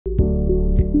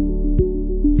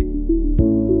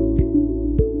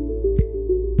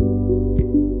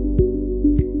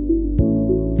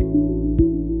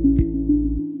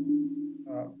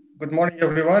morning,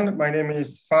 everyone. My name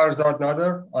is Farzad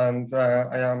Nader, and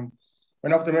I am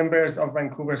one of the members of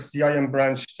Vancouver CIM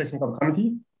branch technical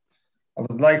committee. I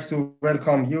would like to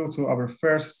welcome you to our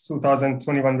first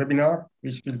 2021 webinar,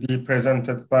 which will be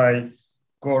presented by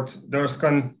Gord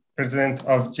Doerksen, President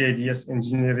of JDS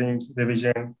Engineering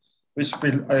Division, which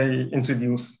will I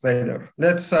introduce later.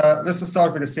 Let's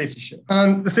start with the safety share.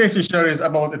 And the safety share is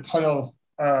about a tunnel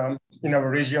in our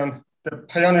region. The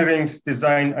pioneering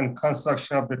design and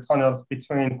construction of the tunnel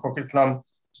between Coquitlam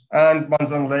and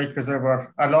Banzan Lake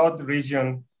Reservoir allowed the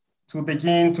region to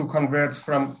begin to convert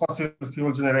from fossil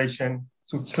fuel generation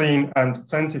to clean and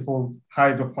plentiful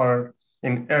hydropower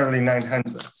in early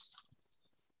 900s.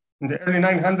 In the early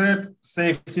 900s,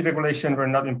 safety regulations were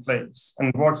not in place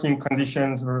and working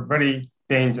conditions were very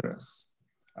dangerous.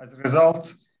 As a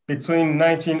result, between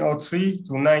 1903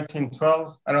 to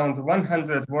 1912, around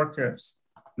 100 workers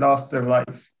lost their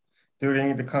life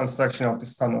during the construction of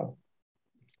this tunnel.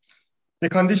 The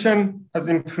condition has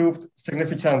improved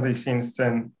significantly since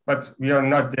then, but we are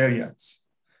not there yet.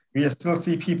 We still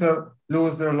see people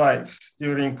lose their lives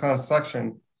during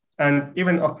construction and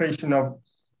even operation of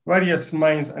various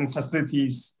mines and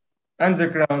facilities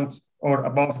underground or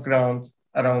above ground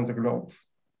around the globe.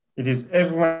 It is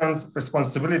everyone's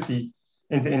responsibility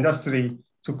in the industry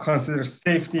to consider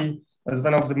safety as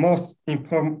one of the most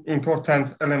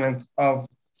important elements of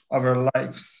our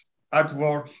lives, at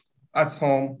work, at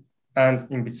home,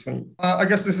 and in between. I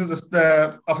guess this is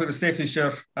after the safety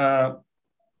share.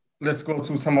 Let's go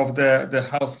to some of the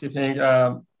housekeeping.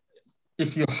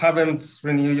 If you haven't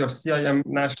renewed your CIM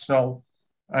National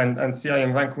and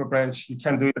CIM Vancouver branch, you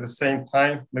can do it at the same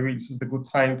time. Maybe this is a good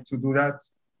time to do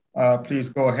that. Please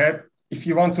go ahead. If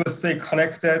you want to stay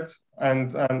connected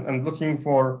and looking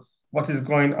for what is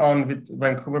going on with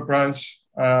Vancouver branch,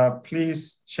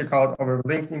 please check out our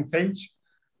LinkedIn page.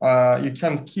 You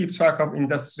can keep track of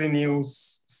industry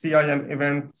news, CIM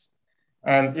events,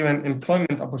 and even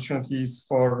employment opportunities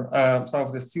for some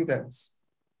of the students.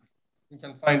 You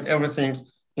can find everything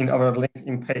in our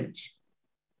LinkedIn page.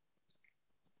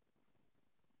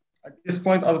 At this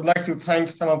point, I would like to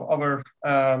thank some of our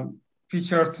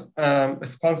featured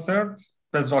sponsors,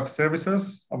 Bedrock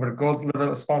Services, our gold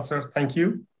level sponsor, thank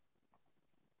you.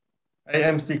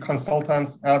 AMC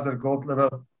Consultants, another gold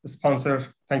level sponsor,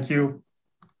 thank you.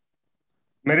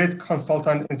 Merit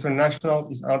Consultant International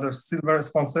is another silver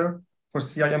sponsor for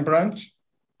CIM branch.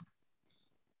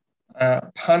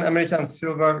 Pan American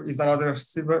Silver is another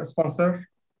silver sponsor.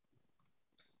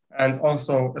 And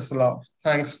also SLR,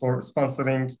 thanks for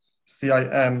sponsoring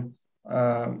CIM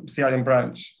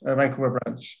branch, Vancouver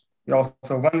branch. We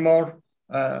also, one more,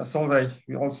 Solveig,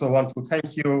 we also want to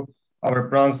thank you, our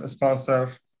bronze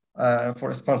sponsor,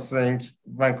 for sponsoring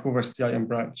Vancouver CIM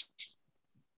branch.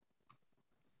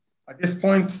 At this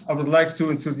point, I would like to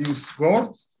introduce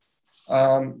Gord.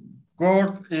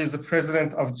 Gord is the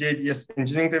president of JDS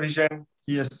Engineering Division.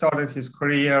 He has started his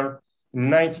career in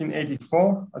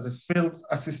 1984 as a field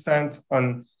assistant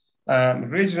on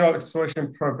regional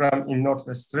exploration program in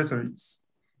Northwest Territories.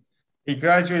 He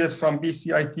graduated from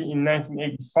BCIT in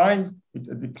 1985 with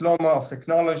a Diploma of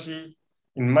Technology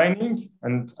in mining,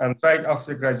 and right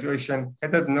after graduation,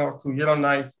 headed north to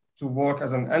Yellowknife to work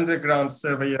as an underground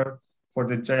surveyor for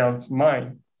the giant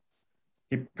mine.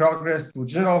 He progressed to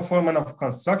General Foreman of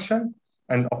construction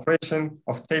and operation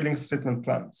of tailings treatment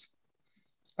plants.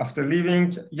 After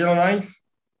leaving Yellowknife,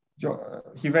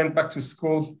 he went back to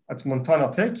school at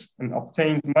Montana Tech and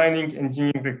obtained mining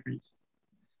engineering degree.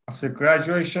 After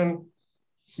graduation,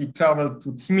 he traveled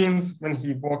to Timmins when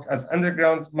he worked as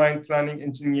underground mine planning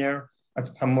engineer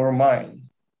at Pamour Mine.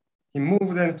 He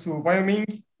moved then to Wyoming,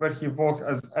 where he worked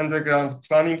as underground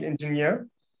planning engineer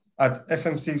at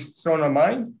FMC Strona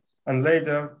Mine, and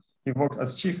later he worked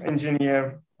as chief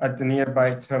engineer at the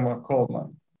nearby thermal coal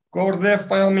mine. Gord left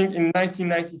Wyoming in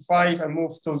 1995 and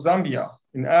moved to Zambia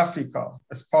in Africa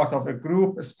as part of a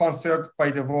group sponsored by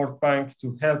the World Bank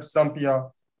to help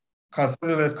Zambia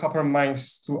consolidate copper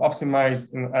mines to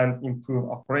optimize and improve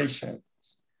operations.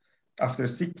 After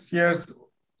 6 years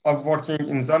of working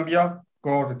in Zambia,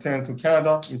 Gord returned to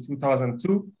Canada in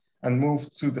 2002 and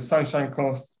moved to the Sunshine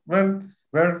Coast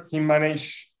where he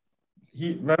managed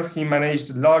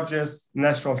the largest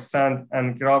natural sand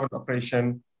and gravel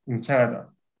operation in Canada.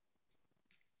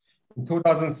 In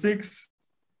 2006,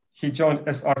 he joined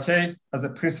SRK as a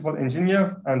principal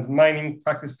engineer and mining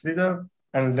practice leader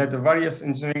and led the various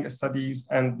engineering studies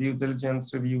and due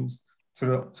diligence reviews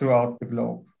throughout the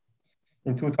globe.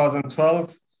 In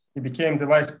 2012, he became the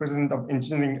vice president of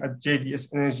engineering at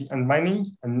JDS Energy and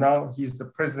Mining, and now he's the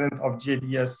president of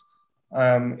JDS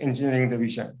Engineering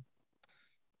Division.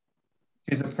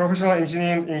 He's a professional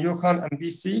engineer in Yukon and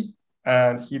BC,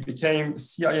 and he became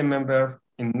CIM member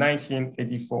in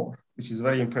 1984, which is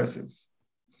very impressive.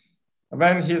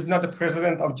 When he's not the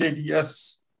president of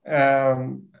JDS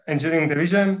engineering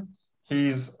division,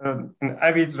 he's an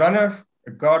avid runner,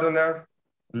 a gardener,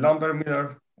 a lumber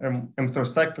miller, a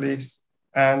motorcyclist,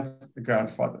 and a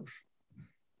grandfather.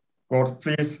 Gord,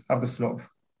 please have the floor.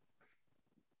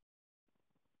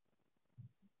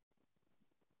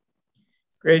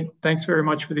 Great, thanks very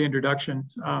much for the introduction.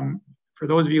 For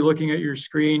those of you looking at your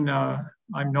screen,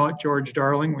 I'm not George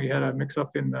Darling. We had a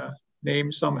mix-up in the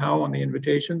name somehow on the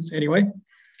invitations. Anyway,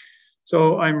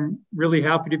 so I'm really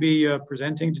happy to be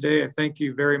presenting today. I thank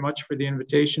you very much for the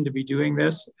invitation to be doing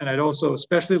this. And I'd also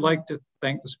especially like to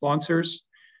thank the sponsors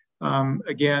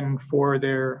again for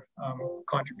their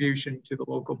contribution to the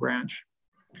local branch.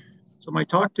 So my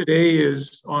talk today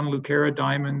is on Lucaro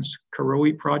Diamonds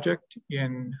Karowe project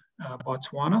in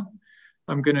Botswana.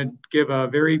 I'm going to give a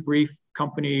very brief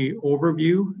company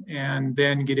overview and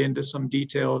then get into some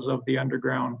details of the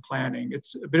underground planning.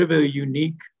 It's a bit of a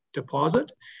unique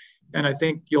deposit, and I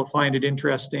think you'll find it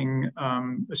interesting,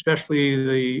 especially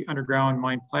the underground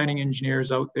mine planning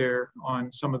engineers out there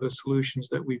on some of the solutions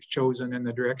that we've chosen and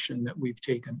the direction that we've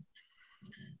taken.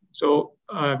 So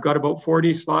I've got about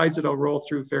 40 slides that I'll roll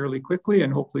through fairly quickly,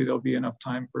 and hopefully there'll be enough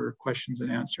time for questions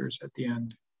and answers at the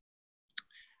end.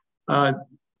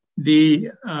 The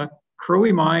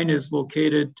Karowe mine is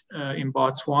located in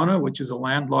Botswana, which is a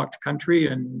landlocked country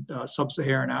in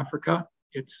sub-Saharan Africa.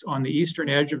 It's on the eastern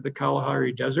edge of the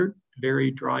Kalahari Desert,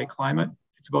 very dry climate.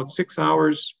 It's about 6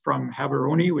 hours from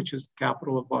Gaborone, which is the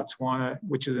capital of Botswana,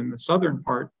 which is in the southern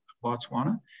part of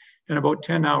Botswana, and about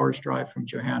 10 hours drive from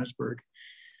Johannesburg.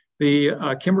 The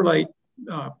kimberlite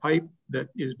pipe that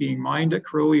is being mined at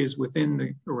Karowe is within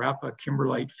the Orapa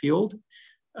kimberlite field.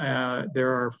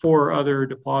 There are 4 other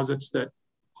deposits that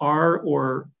are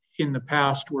or in the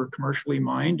past were commercially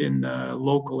mined in the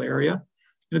local area.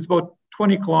 And it's about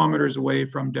 20 kilometers away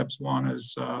from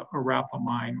Botswana's Orapa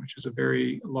mine, which is a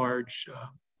very large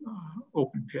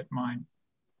open pit mine.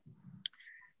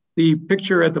 The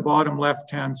picture at the bottom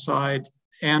left-hand side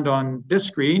and on this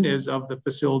screen is of the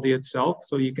facility itself.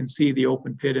 So you can see the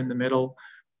open pit in the middle,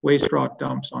 waste rock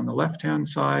dumps on the left-hand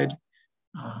side,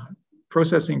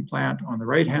 processing plant on the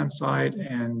right-hand side,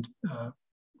 and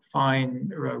fine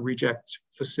reject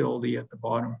facility at the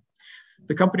bottom.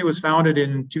 The company was founded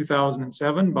in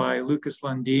 2007 by Lucas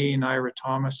Lundeen, Ira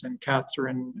Thomas, and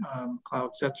Catherine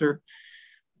Cloud-Setzer.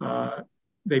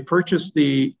 They purchased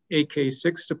the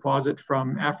AK6 deposit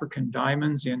from African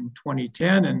Diamonds in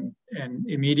 2010 and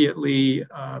immediately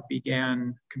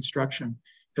began construction.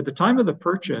 At the time of the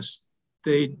purchase,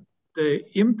 the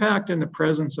impact and the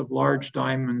presence of large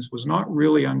diamonds was not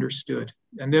really understood.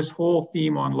 And this whole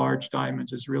theme on large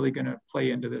diamonds is really going to play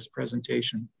into this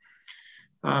presentation.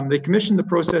 They commissioned the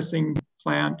processing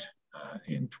plant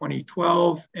in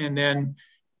 2012, and then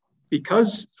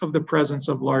because of the presence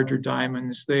of larger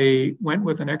diamonds, they went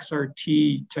with an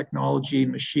XRT technology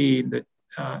machine that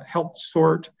helped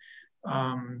sort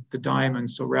the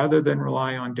diamonds. So rather than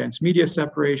rely on dense media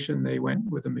separation, they went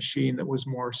with a machine that was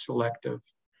more selective.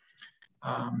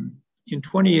 In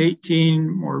 2018,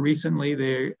 more recently,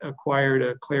 they acquired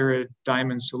a Clara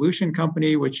Diamond Solution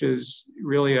Company, which is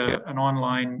really an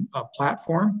online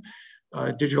platform,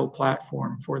 a digital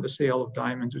platform for the sale of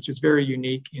diamonds, which is very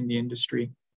unique in the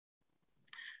industry.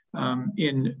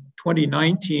 In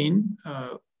 2019,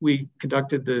 we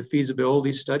conducted the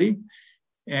feasibility study.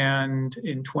 And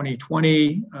in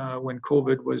 2020, when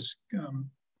COVID was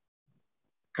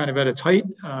kind of at its height,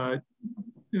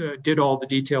 did all the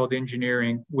detailed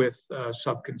engineering with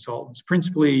sub-consultants,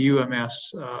 principally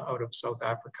UMS out of South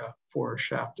Africa for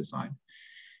shaft design.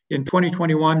 In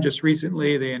 2021, just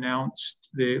recently,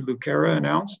 Lucaro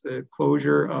announced the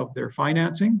closure of their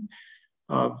financing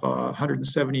of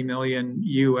 170 million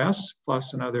US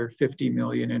plus another 50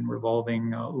 million in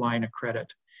revolving line of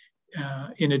credit.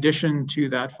 In addition to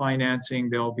that financing,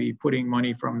 they'll be putting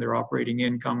money from their operating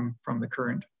income from the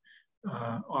current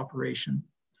operation.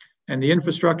 And the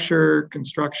infrastructure,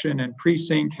 construction, and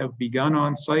pre-sink have begun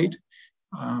on site.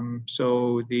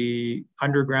 So the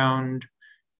underground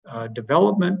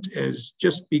development is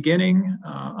just beginning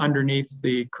underneath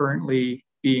the currently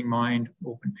being mined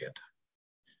open pit.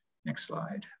 Next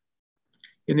slide.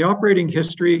 In the operating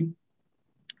history,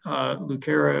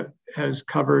 Lucaro has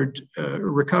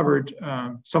recovered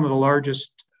some of the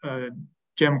largest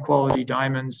gem quality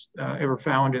diamonds ever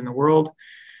found in the world.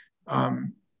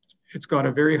 It's got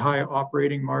a very high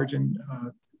operating margin,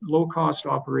 low cost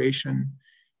operation,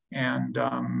 And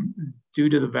due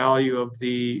to the value of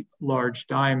the large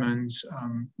diamonds,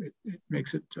 it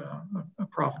makes it a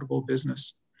profitable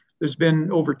business. There's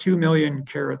been over 2 million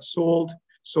carats sold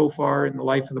so far in the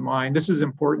life of the mine. This is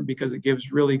important because it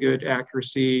gives really good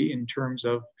accuracy in terms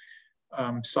of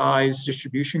size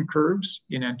distribution curves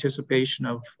in anticipation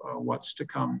of what's to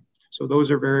come. So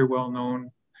those are very well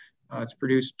known. It's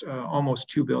produced almost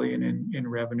 2 billion in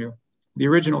revenue. The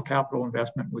original capital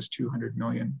investment was 200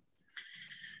 million.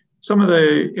 Some of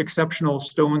the exceptional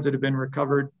stones that have been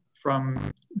recovered from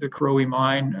the Karowe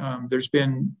mine, there's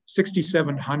been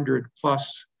 6,700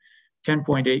 plus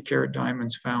 10.8 carat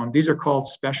diamonds found. These are called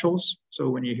specials. So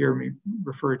when you hear me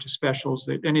refer to specials,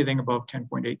 that anything above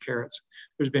 10.8 carats.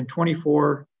 There's been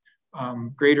 24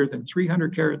 greater than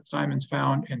 300 carat diamonds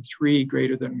found and 3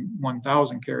 greater than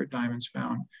 1,000 carat diamonds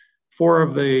found. 4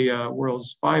 of the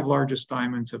world's 5 largest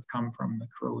diamonds have come from the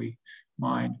Karowe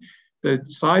mine. The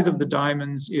size of the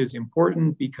diamonds is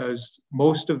important because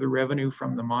most of the revenue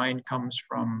from the mine comes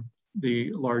from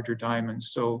the larger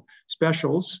diamonds. So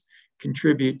specials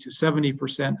contribute to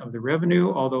 70% of the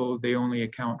revenue, although they only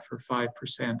account for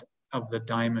 5% of the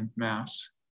diamond mass.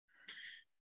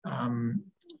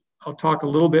 I'll talk a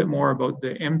little bit more about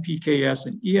the MPKS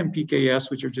and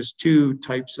EMPKS, which are just 2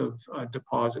 types of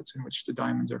deposits in which the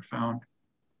diamonds are found.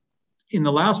 In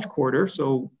the last quarter,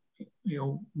 so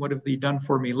what have they done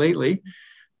for me lately?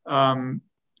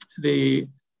 The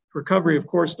recovery of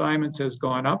coarse diamonds has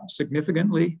gone up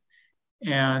significantly.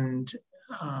 And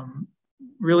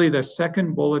really the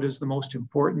second bullet is the most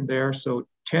important there. So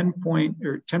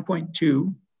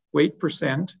 10.2 weight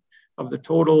percent of the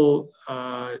total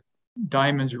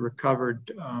diamonds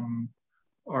recovered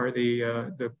are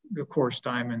the coarse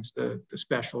diamonds, the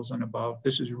specials and above.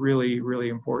 This is really, really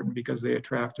important because they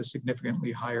attract a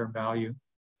significantly higher value.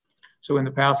 So in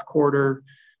the past quarter,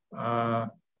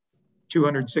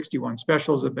 261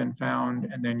 specials have been found,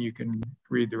 and then you can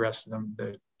read the rest of them,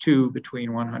 the 2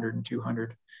 between 100 and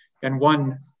 200. And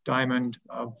 1 diamond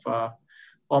of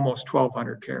almost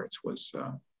 1,200 carats was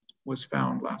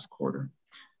found last quarter.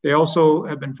 They also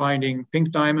have been finding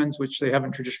pink diamonds, which they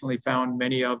haven't traditionally found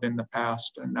many of in the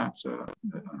past, and that's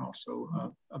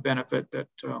also a benefit that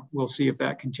we'll see if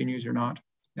that continues or not.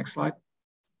 Next slide.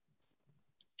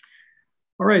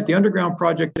 All right, the underground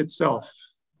project itself.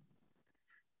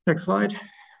 Next slide.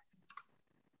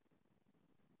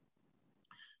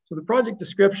 So the project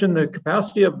description, the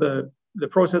capacity of the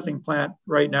processing plant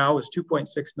right now is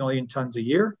 2.6 million tons a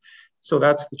year. So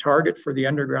that's the target for the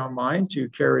underground mine to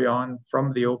carry on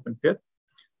from the open pit.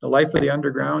 The life of the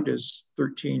underground is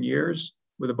 13 years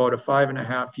with about a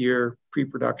 5.5-year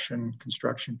pre-production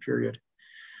construction period.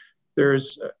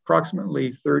 There's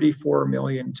approximately 34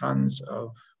 million tons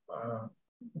of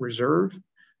reserve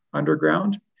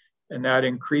underground, and that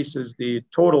increases the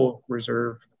total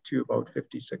reserve to about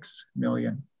 56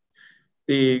 million.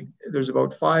 There's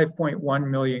about 5.1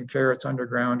 million carats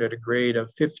underground at a grade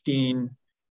of 15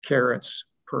 carats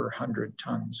per 100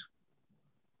 tons.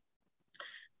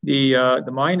 The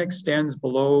mine extends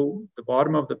below the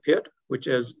bottom of the pit, which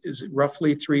is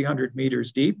roughly 300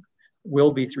 meters deep,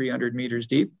 will be 300 meters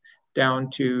deep, down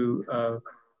to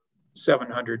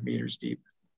 700 meters deep.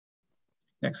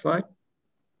 Next slide.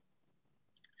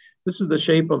 This is the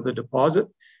shape of the deposit.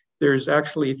 There's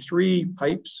actually 3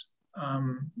 pipes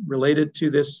related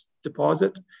to this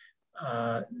deposit.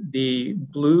 The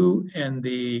blue and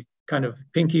the kind of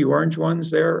pinky orange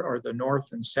ones there are the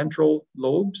north and central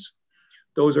lobes.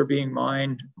 Those are being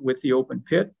mined with the open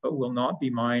pit, but will not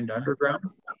be mined underground.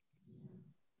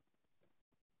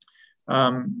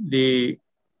 The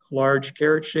large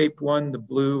carrot-shaped one, the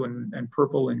blue and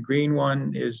purple and green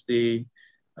one, is the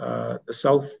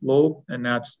south lobe, and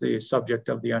that's the subject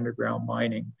of the underground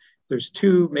mining. There's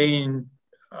 2 main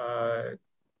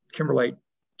kimberlite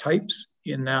types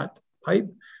in that pipe,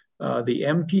 the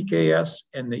MPKS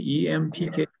and the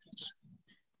EMPKS.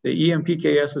 The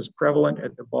EMPKS is prevalent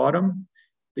at the bottom.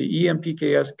 The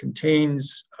EMPKS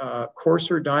contains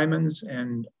coarser diamonds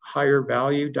and higher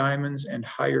value diamonds and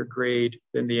higher grade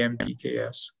than the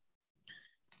MPKS.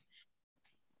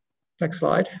 Next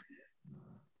slide.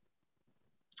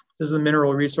 This is the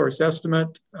mineral resource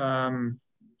estimate.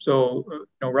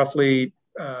 Roughly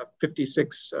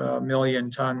 56 million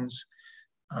tons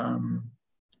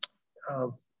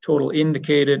of total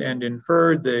indicated and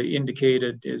inferred. The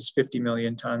indicated is 50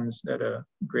 million tons at a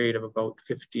grade of about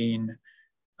 15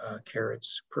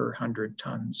 carats per 100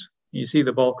 tons. You see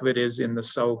the bulk of it is in the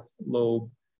south lobe,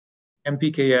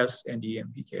 MPKS and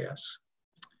EMPKS.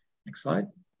 Next slide.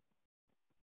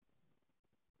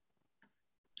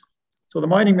 So the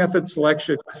mining method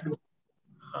selection,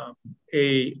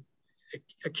 a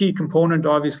a key component,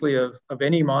 obviously, of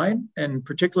any mine, and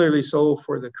particularly so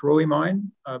for the Karowe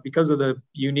mine, because of the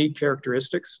unique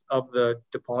characteristics of the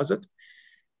deposit.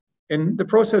 And the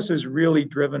process is really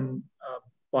driven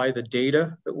by the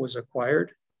data that was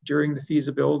acquired during the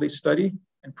feasibility study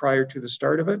and prior to the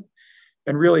start of it,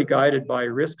 and really guided by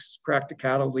risks,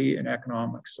 practicality, and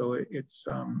economics. So it's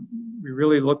we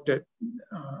really looked at,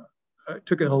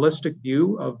 took a holistic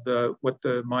view of what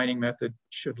the mining method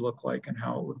should look like and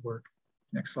how it would work.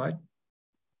 Next slide.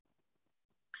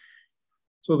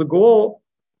 So the goal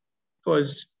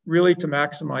was really to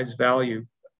maximize value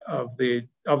of the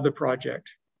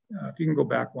project. If you can go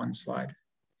back one slide.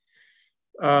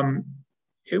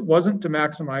 It wasn't to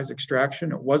maximize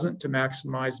extraction. It wasn't to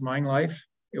maximize mine life.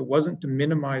 It wasn't to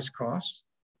minimize costs.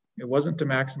 It wasn't to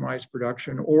maximize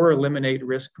production or eliminate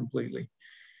risk completely.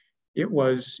 It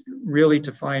was really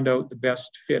to find out the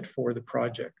best fit for the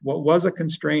project. What was a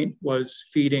constraint was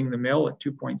feeding the mill at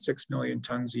 2.6 million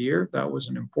tons a year. That was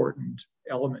an important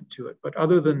element to it. But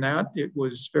other than that, it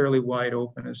was fairly wide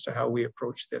open as to how we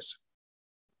approach this.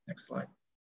 Next slide.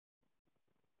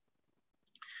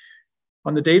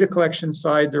 On the data collection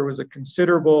side, there was a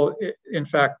considerable, in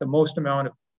fact, the most amount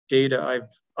of data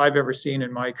I've ever seen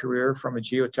in my career from a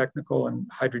geotechnical and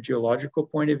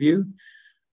hydrogeological point of view.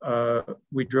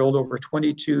 We drilled over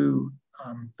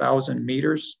 22,000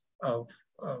 meters of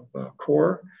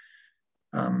core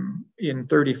in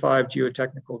 35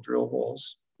 geotechnical drill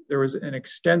holes. There was an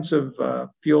extensive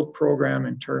field program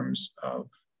in terms of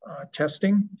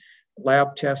testing,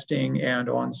 lab testing, and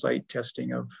on-site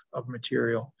testing of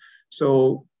material.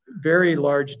 So very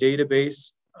large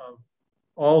database of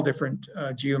all different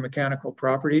geomechanical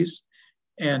properties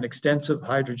and extensive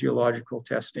hydrogeological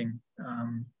testing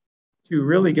to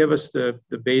really give us the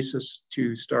basis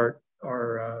to start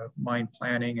our mine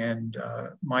planning and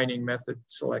mining method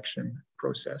selection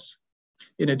process.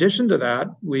 In addition to that,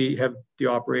 we have the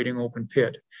operating open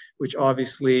pit, which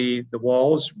obviously the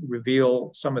walls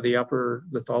reveal some of the upper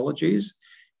lithologies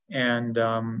and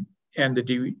the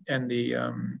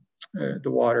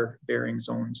water bearing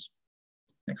zones.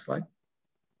 Next slide.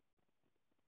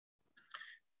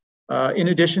 In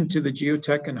addition to the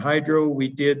geotech and hydro, we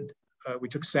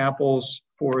took samples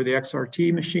for the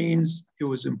XRT machines. It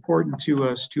was important to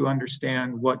us to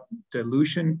understand what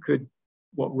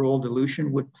role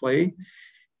dilution would play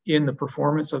in the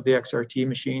performance of the XRT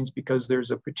machines, because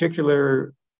there's a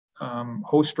particular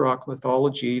host rock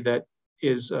lithology that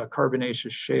is a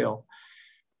carbonaceous shale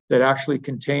that actually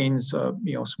contains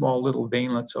small little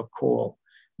veinlets of coal.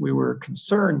 We were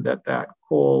concerned that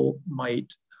coal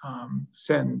might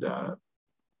send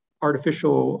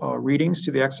artificial readings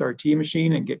to the XRT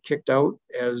machine and get kicked out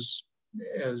as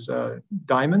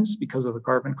diamonds because of the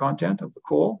carbon content of the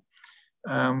coal.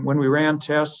 When we ran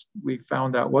tests, we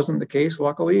found that wasn't the case,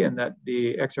 luckily, and that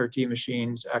the XRT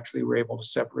machines actually were able to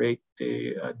separate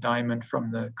the diamond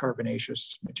from the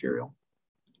carbonaceous material.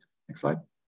 Next slide.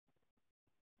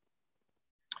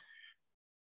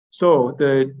 So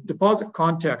the deposit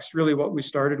context, really what we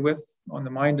started with on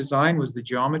the mine design was the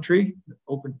geometry. The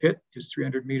open pit is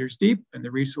 300 meters deep and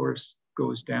the resource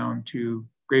goes down to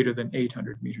greater than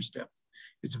 800 meters depth.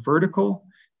 It's vertical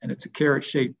and it's a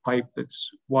carrot-shaped pipe that's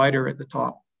wider at the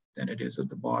top than it is at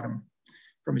the bottom.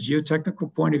 From a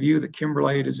geotechnical point of view, the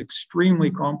kimberlite is extremely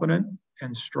competent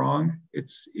and strong.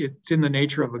 It's in the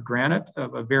nature of a granite,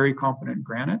 of a very competent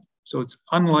granite. So it's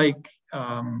unlike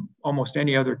almost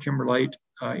any other kimberlite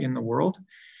in the world.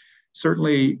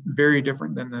 Certainly very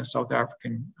different than the South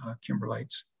African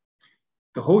kimberlites.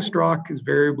 The host rock is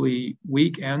variably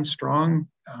weak and strong.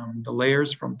 The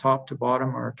layers from top to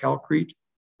bottom are calcrete,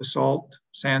 basalt,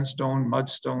 sandstone,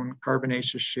 mudstone,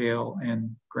 carbonaceous shale,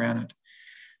 and granite.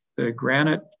 The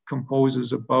granite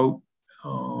composes about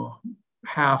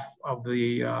half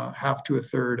to a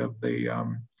third of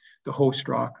the host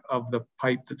rock of the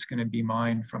pipe that's going to be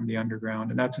mined from the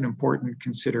underground. And that's an important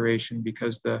consideration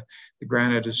because the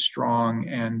granite is strong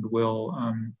and will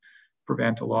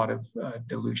prevent a lot of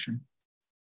dilution.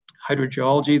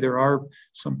 Hydrogeology, there are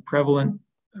some prevalent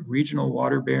regional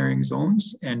water-bearing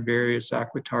zones and various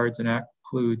aquitards and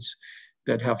accludes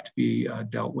that have to be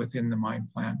dealt with in the mine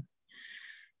plan.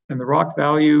 And the rock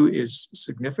value is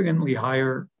significantly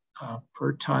higher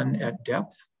per ton at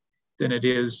depth than it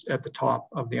is at the top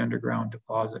of the underground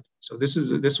deposit. So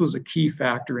this was a key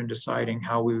factor in deciding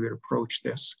how we would approach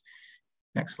this.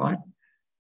 Next slide.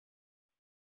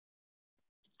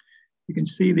 You can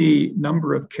see the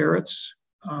number of carats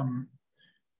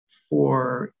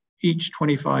for each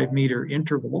 25-meter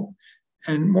interval.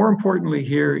 And more importantly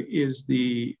here is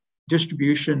the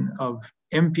distribution of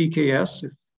MPKS.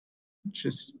 which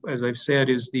is, as I've said,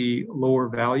 is the lower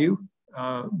value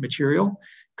material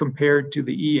compared to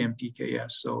the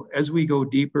EMPKS. So as we go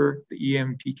deeper, the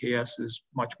EMPKS is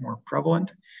much more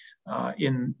prevalent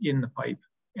in the pipe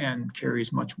and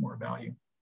carries much more value.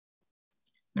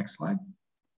 Next slide.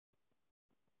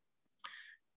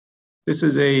 This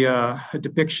is a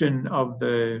depiction of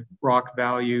the rock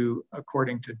value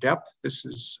according to depth. This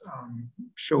is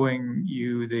showing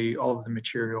you all of the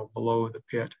material below the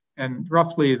pit. And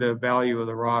roughly the value of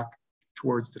the rock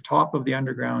towards the top of the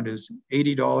underground is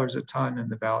 $80 a ton, and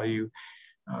the value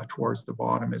towards the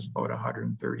bottom is about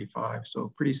 $135.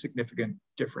 So pretty significant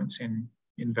difference in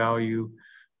value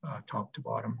top to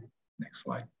bottom. Next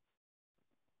slide.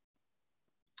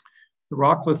 The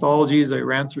rock lithologies, I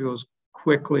ran through those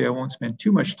quickly. I won't spend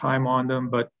too much time on them,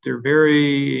 but they're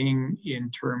varying in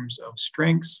terms of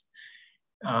strengths,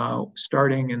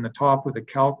 starting in the top with a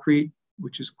calcrete,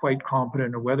 which is quite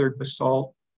competent, a weathered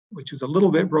basalt, which is a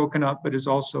little bit broken up, but is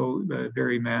also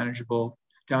very manageable,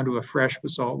 down to a fresh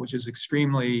basalt, which is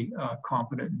extremely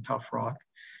competent and tough rock.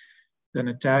 The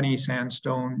Natani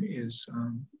sandstone is,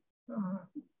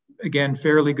 again,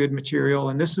 fairly good material.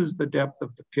 And this is the depth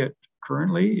of the pit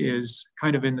currently, is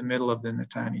kind of in the middle of the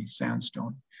Natani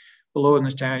sandstone. Below the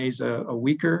Natani is a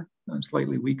weaker,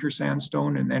 slightly weaker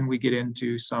sandstone. And then we get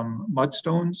into some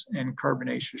mudstones and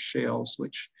carbonaceous shales,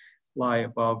 which lie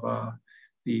above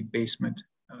the basement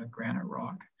granite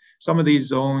rock. Some of these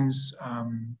zones,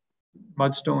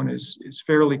 mudstone is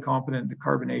fairly competent. The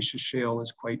carbonaceous shale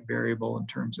is quite variable in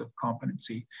terms of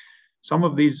competency. Some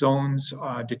of these zones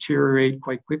deteriorate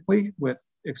quite quickly with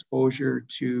exposure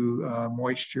to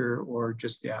moisture or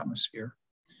just the atmosphere.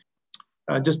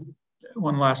 Just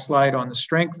one last slide on the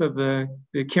strength of the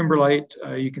kimberlite.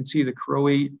 You can see the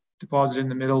Karowe deposit in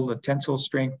the middle. The tensile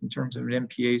strength in terms of an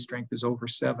MPa strength is over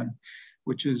 7,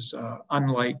 which is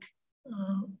unlike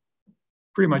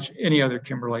pretty much any other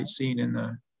kimberlite seen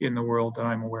in the world that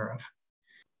I'm aware of.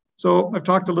 So I've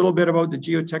talked a little bit about the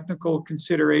geotechnical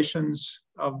considerations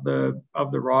of the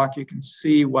rock. You can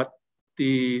see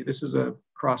this is a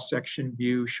cross-section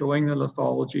view showing the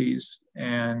lithologies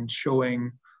and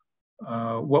showing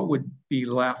what would be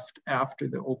left after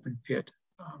the open pit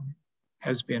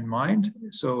has been mined.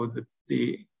 So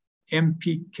the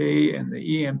MPK and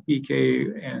the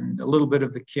EMPK and a little bit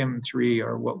of the KIM3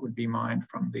 are what would be mined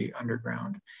from the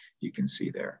underground. You can see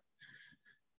there.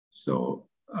 So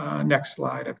next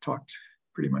slide, I've talked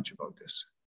pretty much about this.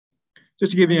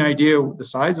 Just to give you an idea of the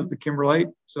size of the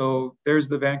kimberlite. So there's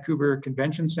the Vancouver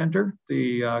Convention Center,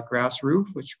 the grass roof,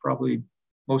 which probably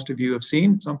most of you have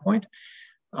seen at some point.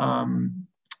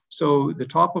 So the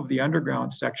top of the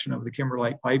underground section of the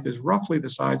kimberlite pipe is roughly the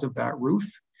size of that roof.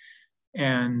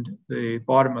 And the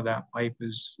bottom of that pipe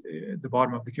is, the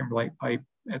bottom of the kimberlite pipe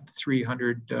at the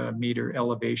 300 meter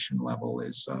elevation level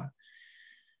is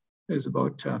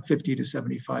about 50 to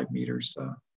 75 meters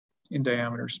in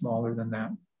diameter, smaller than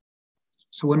that.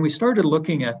 So when we started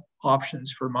looking at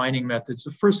options for mining methods,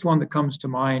 the first one that comes to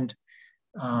mind,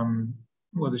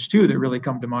 well, there's two that really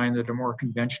come to mind that are more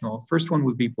conventional. The first one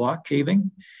would be block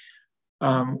caving.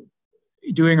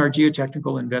 Doing our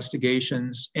geotechnical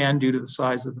investigations and due to the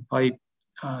size of the pipe,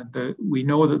 we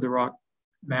know that the rock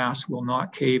mass will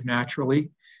not cave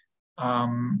naturally.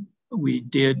 We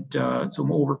did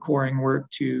some overcoring work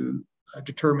to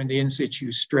determine the in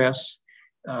situ stress.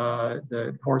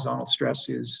 The horizontal stress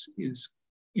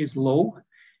is low,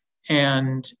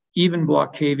 and even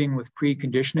block caving with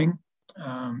preconditioning,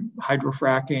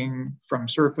 hydrofracking from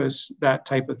surface, that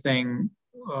type of thing,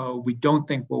 we don't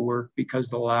think will work because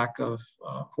the lack of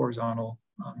horizontal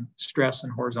stress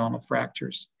and horizontal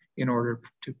fractures in order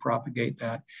to propagate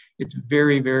that. It's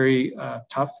very, very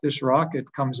tough, this rock.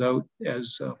 It comes out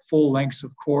as full lengths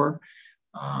of core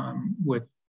with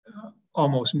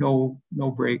almost no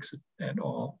breaks at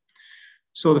all.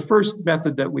 So the first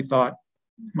method that we thought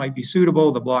might be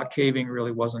suitable, the block caving,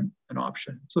 really wasn't an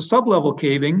option. So sublevel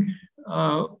caving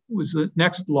was the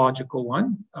next logical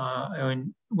one.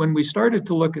 And when we started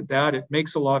to look at that, it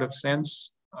makes a lot of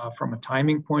sense from a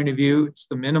timing point of view. It's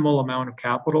the minimal amount of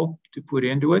capital to put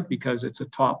into it because it's a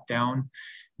top-down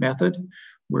method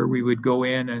where we would go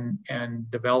in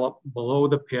and develop below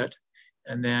the pit.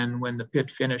 And then when the pit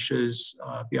finishes,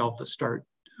 be able to start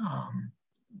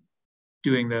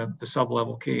doing the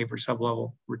sublevel cave or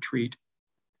sublevel retreat.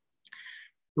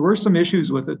 There were some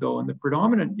issues with it though, and the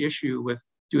predominant issue with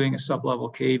doing a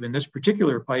sublevel cave in this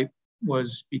particular pipe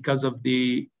was because of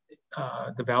the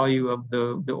value of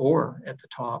the ore at the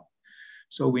top.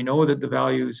 So we know that the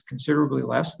value is considerably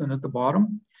less than at the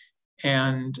bottom.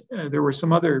 And there were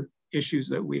some other issues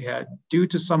that we had due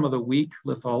to some of the weak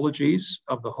lithologies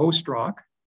of the host rock.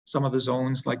 some of the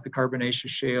zones like the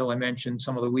carbonaceous shale I mentioned,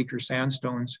 some of the weaker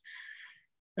sandstones,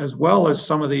 as well as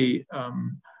some of the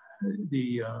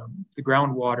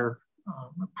groundwater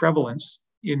prevalence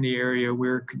in the area.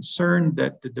 We're concerned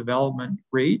that the development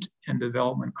rate and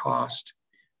development cost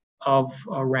of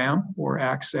a ramp or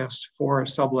access for a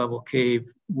sublevel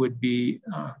cave would be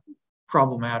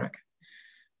problematic.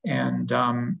 And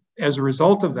as a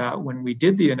result of that, when we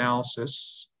did the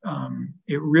analysis,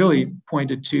 it really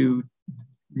pointed to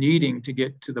needing to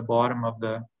get to the bottom of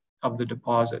the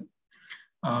deposit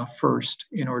first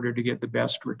in order to get the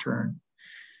best return.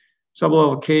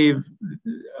 Sublevel cave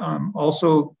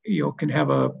also, can have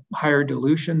a higher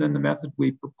dilution than the method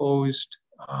we proposed.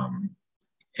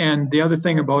 And the other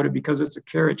thing about it, because it's a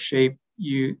carrot shape,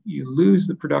 you lose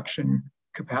the production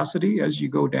capacity as you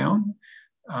go down.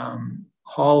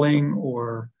 Hauling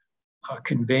or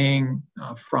conveying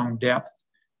from depth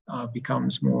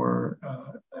becomes more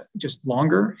just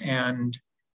longer, and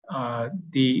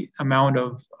the amount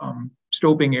of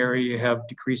stoping area you have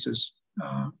decreases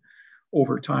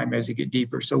over time as you get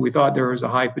deeper. So we thought there was a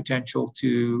high potential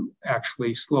to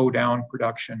actually slow down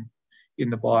production in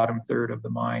the bottom third of the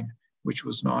mine, which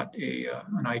was not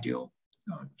an ideal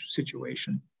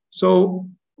situation. So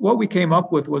what we came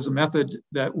up with was a method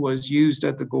that was used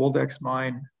at the Goldex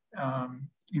mine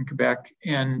in Quebec,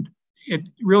 and it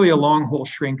really a long hole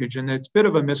shrinkage, and it's a bit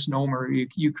of a misnomer.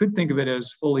 You could think of it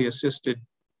as fully assisted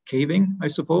caving, I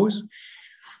suppose.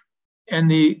 And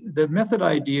the method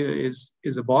idea is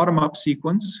a bottom-up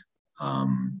sequence,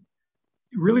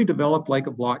 really developed like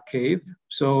a block cave.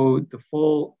 So the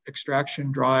full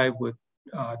extraction drive with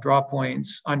draw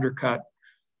points, undercut,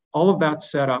 all of that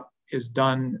setup is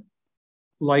done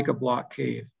like a block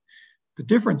cave. The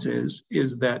difference is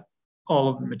that all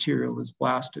of the material is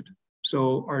blasted.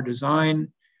 So our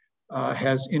design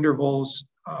has intervals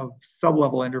of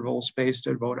sublevel intervals spaced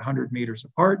at about 100 meters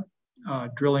apart,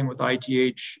 drilling with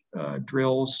ITH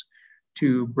drills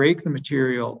to break the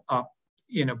material up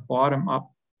in a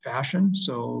bottom-up fashion.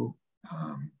 So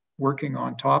working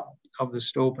on top of the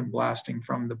stope and blasting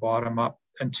from the bottom up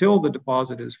until the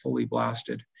deposit is fully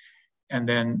blasted. And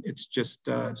then it's just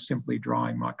simply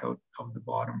drawing muck out of the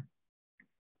bottom.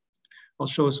 I'll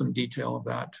show some detail of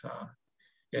that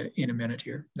in a minute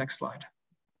here. Next slide.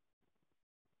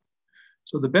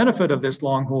 So the benefit of this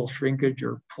long hole shrinkage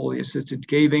or fully assisted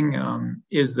caving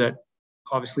is that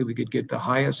obviously we could get the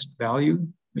highest value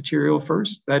material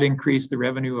first. That increased the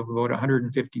revenue of about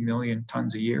 150 million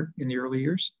tons a year in the early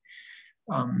years.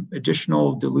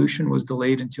 Additional dilution was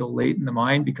delayed until late in the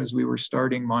mine because we were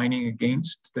starting mining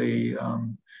against the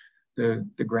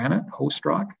granite host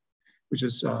rock, which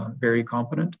is very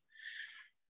competent.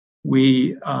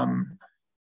 The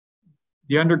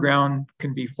underground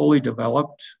can be fully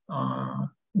developed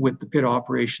with the pit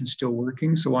operation still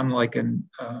working. So unlike a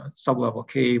sublevel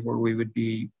cave where we would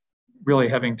be really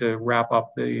having to wrap up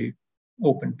the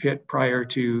open pit prior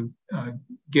to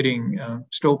getting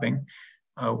stoping,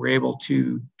 we're able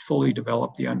to fully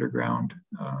develop the underground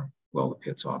while the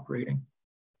pit's operating.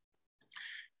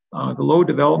 The low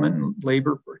development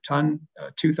labor per ton,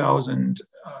 2,000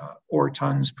 ore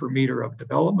tons per meter of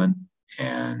development,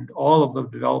 and all of the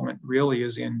development really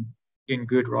is in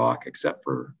good rock except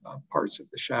for parts of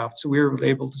the shaft. So we were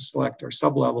able to select our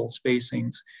sublevel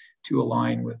spacings to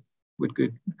align with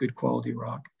good quality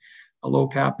rock. A low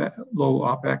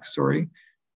OPEX,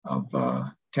 of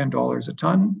 $10 a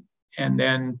ton, and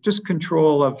then just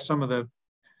control of some of the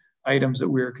items that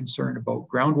we were concerned about.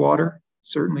 Groundwater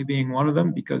certainly being one of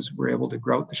them because we're able to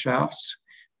grout the shafts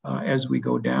as we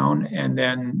go down, and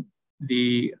then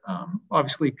the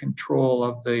obviously control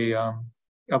of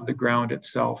the ground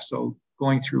itself. So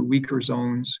going through weaker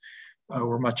zones,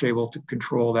 we're much able to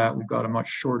control that. We've got a much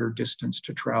shorter distance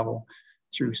to travel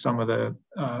through some of the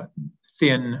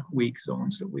thin, weak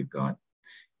zones that we've got.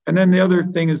 And then the other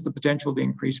thing is the potential to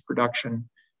increase production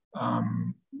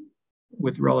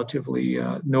with relatively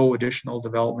no additional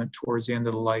development towards the end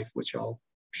of the life, which I'll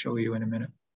show you in a minute.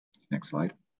 Next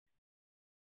slide.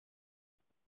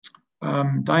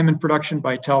 Diamond production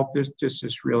by TELP, this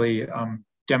just really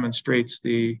demonstrates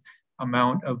the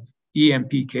amount of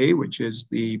EMPK, which is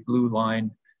the blue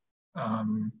line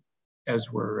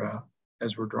as we're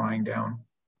drawing down.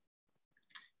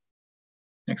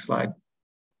 Next slide.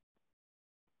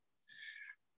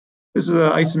 This is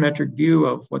an isometric view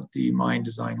of what the mine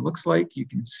design looks like. You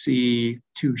can see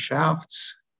two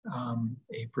shafts,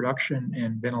 a production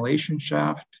and ventilation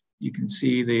shaft. You can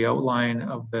see the outline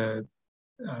of the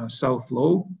south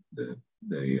lobe,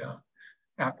 the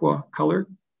aqua color,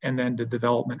 and then the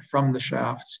development from the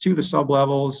shafts to the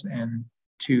sublevels and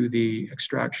to the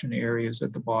extraction areas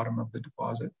at the bottom of the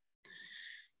deposit.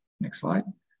 Next slide.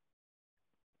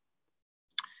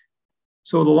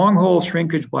 So the long hole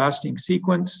shrinkage blasting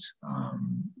sequence,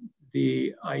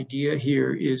 the idea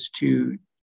here is to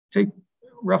take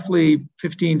roughly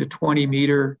 15 to 20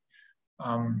 meter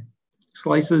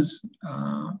slices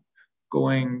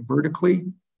going vertically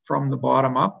from the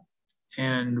bottom up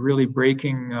and really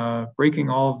breaking all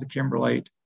of the kimberlite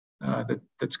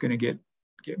that's going to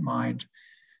get mined.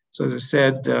 So as I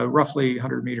said, roughly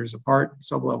 100 meters apart,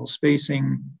 sublevel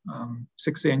spacing,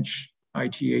 6-inch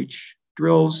ITH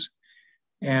drills.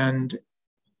 And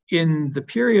in the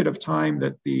period of time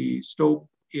that the stope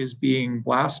is being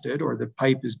blasted or the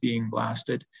pipe is being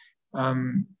blasted,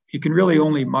 you can really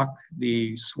only muck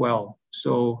the swell.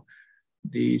 So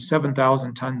the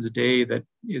 7,000 tons a day that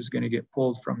is going to get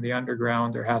pulled from the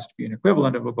underground, there has to be an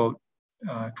equivalent of about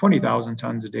 20,000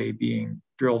 tons a day being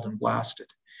drilled and blasted.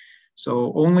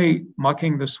 So only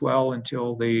mucking the swell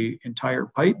until the entire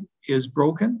pipe is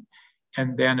broken,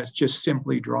 and then it's just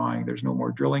simply drawing. There's no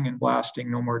more drilling and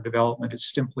blasting, no more development.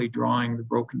 It's simply drawing the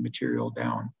broken material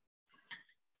down.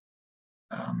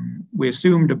 We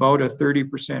assumed about a 30%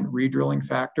 redrilling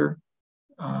factor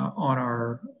on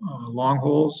our long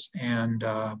holes and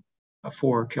a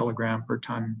 4 kilogram per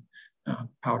ton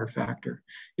powder factor.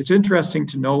 It's interesting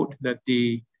to note that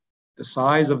the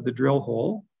size of the drill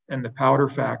hole and the powder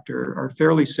factor are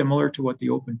fairly similar to what the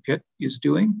open pit is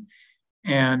doing.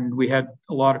 And we had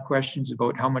a lot of questions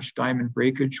about how much diamond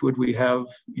breakage would we have,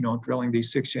 drilling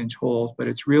these 6-inch holes, but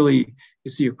it's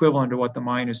the equivalent of what the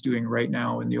mine is doing right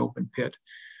now in the open pit.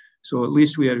 So at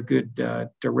least we had a good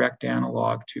direct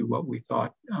analog to what we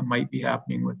thought might be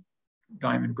happening with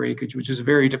diamond breakage, which is a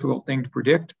very difficult thing to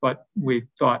predict, but we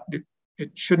thought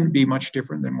it shouldn't be much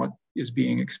different than what is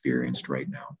being experienced right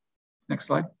now. Next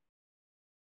slide.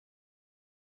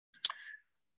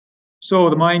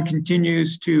 So the mine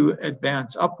continues to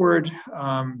advance upward.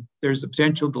 There's the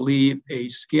potential to leave a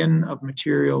skin of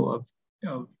material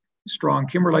of strong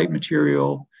kimberlite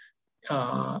material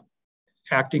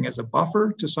acting as a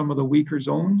buffer to some of the weaker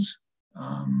zones,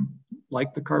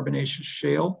 like the carbonaceous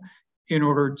shale, in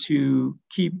order to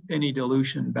keep any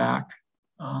dilution back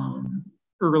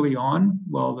early on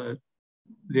while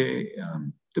the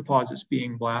deposit's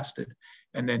being blasted,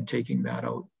 and then taking that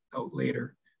out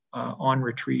later. On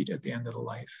retreat at the end of the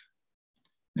life.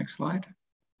 Next slide.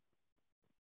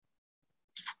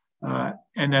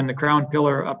 And then the crown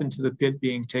pillar up into the pit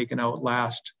being taken out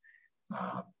last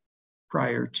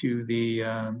prior to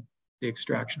the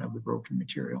extraction of the broken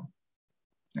material.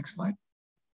 Next slide.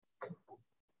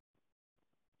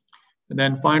 And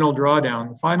then final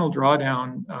drawdown. The final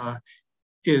drawdown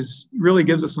really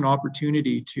gives us an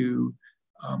opportunity to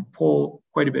pull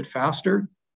quite a bit faster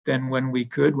than when we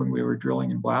were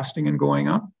drilling and blasting and going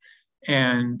up,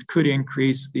 and could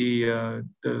increase the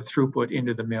throughput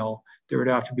into the mill. There would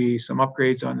have to be some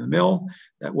upgrades on the mill.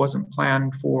 That wasn't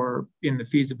planned for in the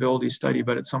feasibility study,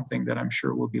 but it's something that I'm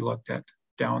sure will be looked at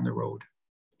down the road.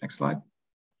 Next slide.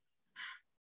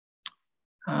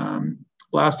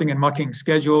 Blasting and mucking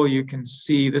schedule, you can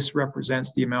see this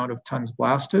represents the amount of tons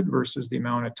blasted versus the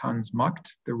amount of tons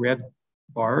mucked. The red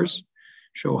bars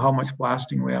show how much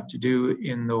blasting we have to do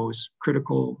in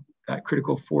that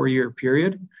critical 4-year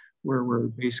period where we're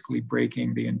basically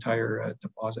breaking the entire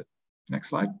deposit. Next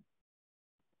slide.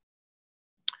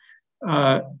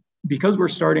 Because we're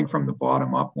starting from the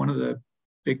bottom up, one of the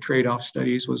big trade-off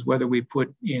studies was whether we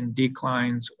put in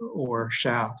declines or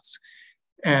shafts.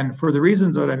 And for the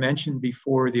reasons that I mentioned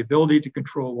before, the ability to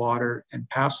control water and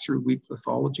pass through weak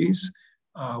lithologies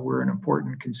were an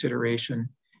important consideration.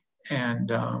 And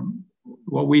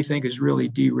what we think is really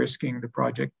de-risking the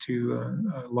project to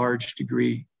a large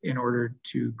degree in order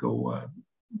to go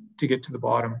to get to the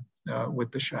bottom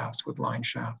with the shafts, with line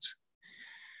shafts.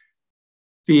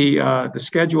 The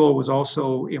schedule was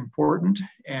also important,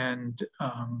 and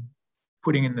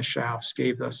putting in the shafts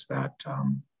gave us that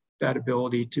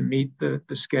ability to meet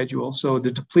the schedule. So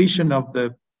the depletion of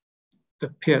the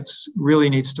pits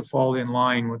really needs to fall in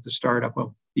line with the startup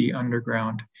of the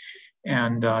underground.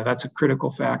 And that's a critical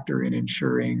factor in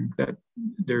ensuring that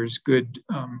there's good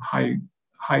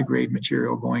high-grade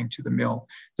material going to the mill.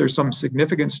 There's some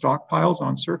significant stockpiles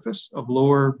on surface of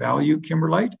lower value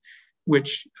kimberlite,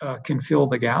 which can fill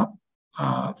the gap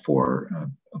for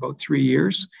about 3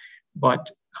 years. But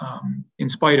in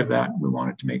spite of that, we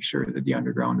wanted to make sure that the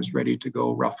underground is ready to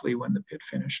go roughly when the pit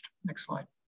finished. Next slide.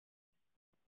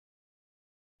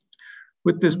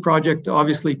 With this project,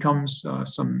 obviously comes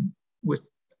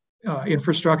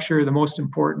infrastructure, the most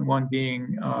important one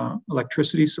being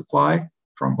electricity supply.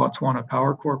 from Botswana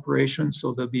Power Corporation.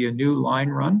 So there'll be a new line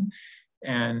run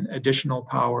and additional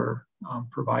power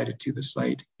provided to the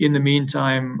site. In the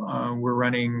meantime, we're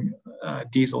running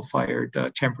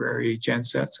diesel-fired temporary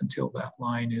gensets until that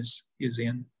line is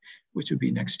in, which would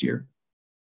be next year.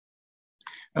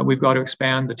 We've got to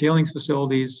expand the tailings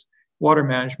facilities, water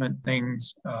management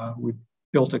things. We've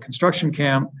built a construction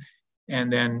camp,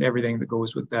 and then everything that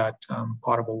goes with that,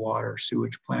 potable water,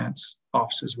 sewage plants,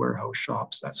 offices, warehouse,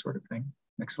 shops, that sort of thing.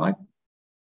 Next slide.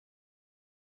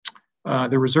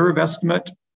 The reserve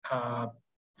estimate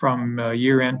from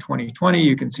year-end 2020,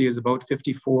 you can see is about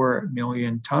 54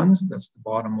 million tons. That's the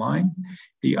bottom line.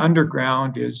 The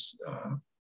underground is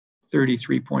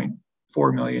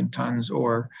 33.4 million tons,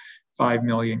 or 5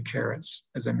 million carats,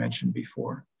 as I mentioned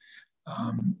before.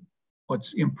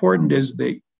 What's important is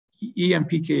the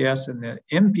EMPKS and the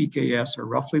MPKS are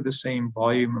roughly the same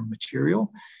volume of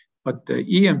material, but the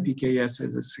EMPKS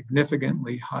has a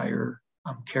significantly higher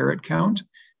carat count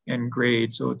and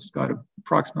grade. So it's got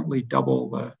approximately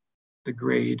double the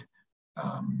grade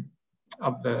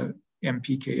of the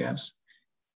MPKS.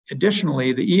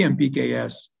 Additionally, the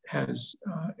EMPKS has,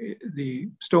 the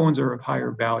stones are of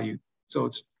higher value. So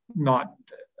it's not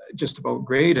just about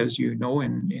grade, as you know,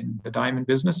 in the diamond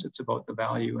business, it's about the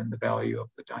value, and the value of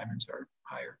the diamonds are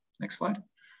higher. Next slide.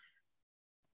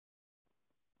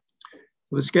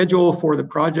 So the schedule for the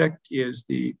project is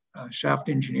the shaft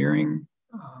engineering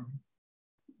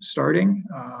starting,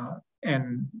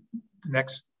 and the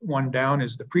next one down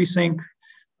is the pre-sink.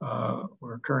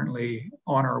 We're currently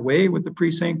on our way with the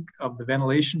pre-sink of the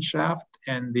ventilation shaft,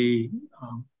 and the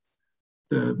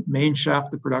main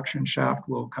shaft, the production shaft,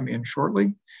 will come in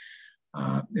shortly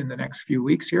in the next few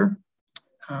weeks here.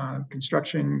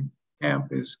 Construction camp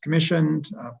is commissioned.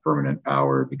 Permanent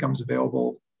power becomes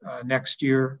available next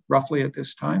year, roughly at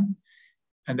this time.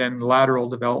 And then lateral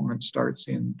development starts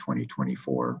in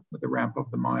 2024 with the ramp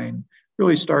of the mine,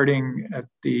 really starting at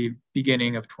the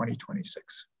beginning of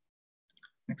 2026.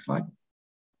 Next slide.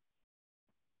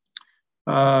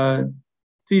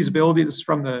 Feasibility, this is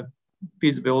from the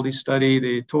feasibility study.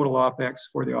 The total OPEX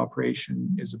for the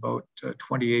operation is about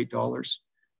 $28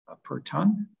 per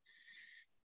ton.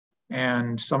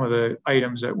 And some of the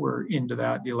items that were into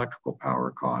that, the electrical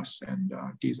power costs and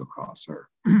diesel costs, are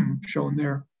shown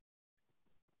there.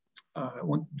 I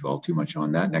won't dwell too much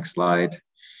on that. Next slide.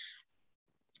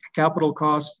 Capital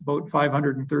cost, about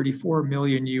 534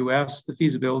 million US. The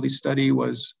feasibility study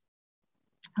was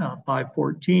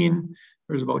 514.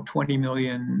 There's about 20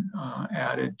 million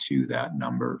added to that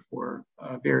number for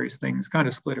various things, kind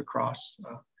of split across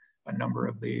a number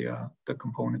of the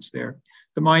components there.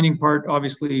 The mining part,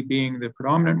 obviously, being the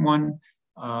predominant one,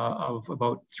 of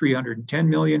about 310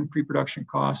 million pre-production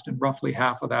cost, and roughly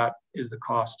half of that is the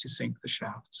cost to sink the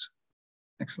shafts.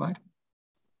 Next slide.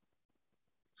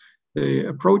 The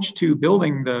approach to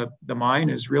building the mine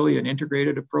is really an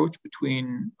integrated approach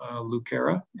between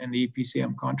Lucaro and the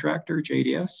EPCM contractor,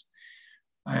 JDS.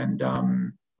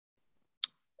 And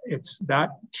it's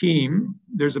that team.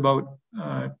 There's about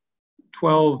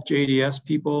 12 JDS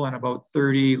people and about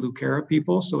 30 Lucaro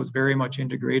people, so it's very much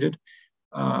integrated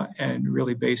and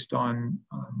really based on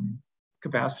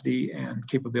capacity and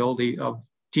capability of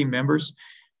team members.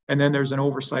 And then there's an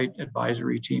oversight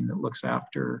advisory team that looks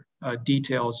after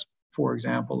details, for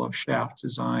example, of shaft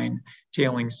design,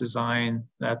 tailings design,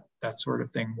 that sort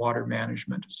of thing, water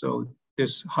management. So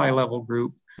this high-level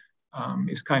group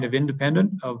is kind of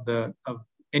independent of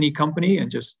any company,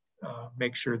 and just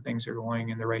make sure things are going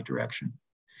in the right direction.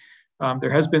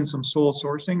 There has been some sole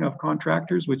sourcing of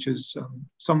contractors, which is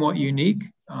somewhat unique.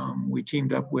 We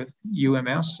teamed up with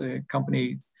UMS, a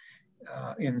company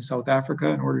in South Africa,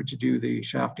 in order to do the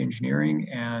shaft engineering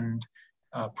and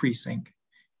pre-sink.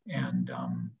 And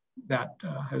that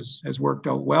has worked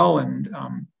out well. And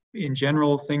in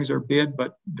general, things are bid,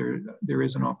 but there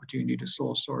is an opportunity to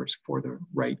sole source for the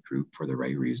right group for the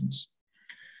right reasons.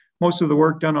 Most of the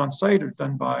work done on site are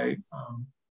done by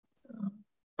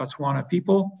Botswana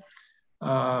people.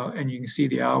 And you can see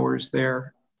the hours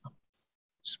there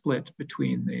split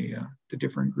between the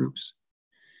different groups.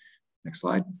 Next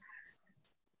slide.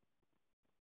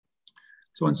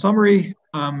 So in summary,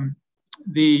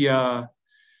 the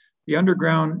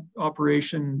underground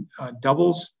operation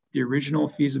doubles the original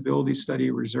feasibility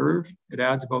study reserve. It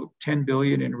adds about 10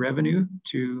 billion in revenue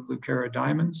to Lucaro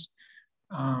Diamonds.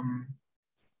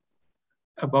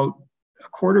 About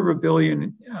 $250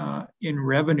 million in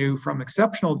revenue from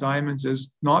exceptional diamonds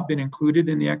has not been included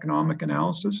in the economic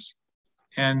analysis.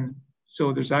 And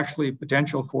so there's actually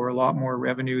potential for a lot more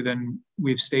revenue than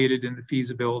we've stated in the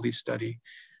feasibility study.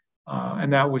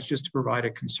 And that was just to provide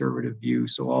a conservative view.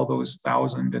 So all those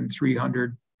 1,000 and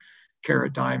 300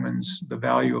 carat diamonds, the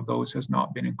value of those has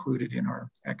not been included in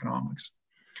our economics.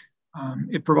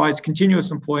 It provides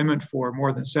continuous employment for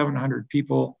more than 700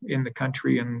 people in the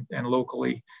country and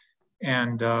locally,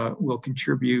 and will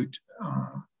contribute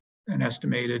an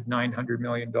estimated $900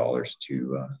 million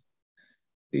to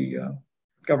the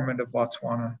government of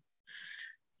Botswana.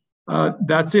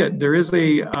 That's it. There is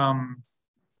a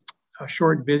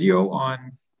short video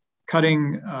on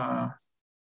cutting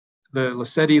the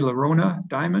Lesedi Larona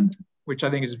diamond, which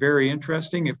I think is very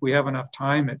interesting. If we have enough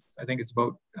time, I think it's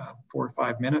about 4 or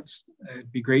 5 minutes.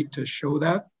 It'd be great to show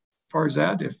that,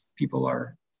 Farzad, if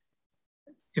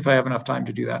I have enough time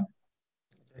to do that.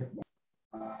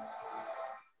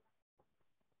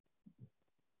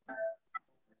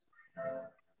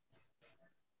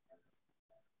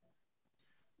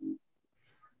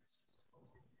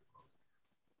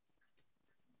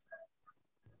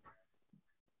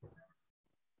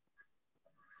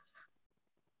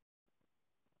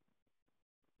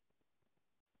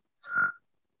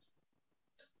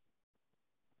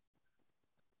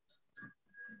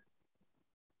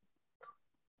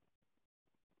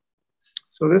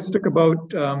 So this took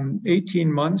about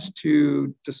 18 months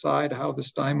to decide how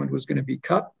this diamond was going to be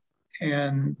cut.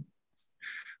 And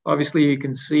obviously you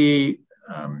can see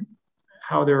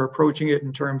how they're approaching it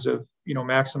in terms of,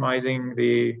 maximizing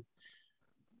the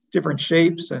different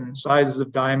shapes and sizes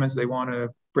of diamonds they want to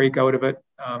break out of it.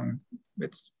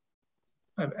 It's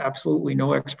I have absolutely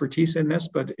no expertise in this,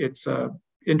 but it's an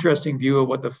interesting view of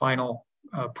what the final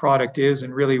product is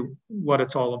and really what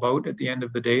it's all about at the end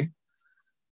of the day.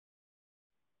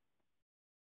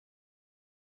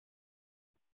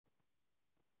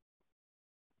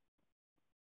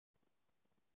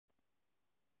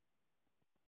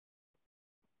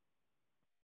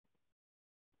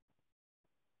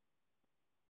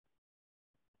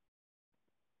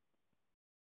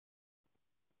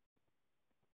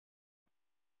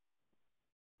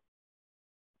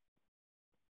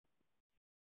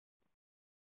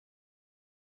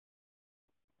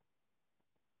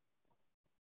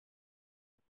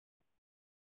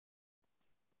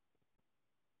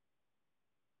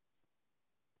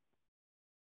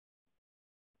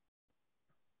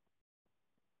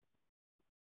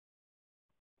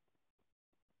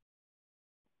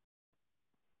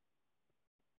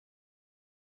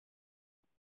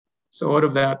 So out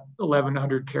of that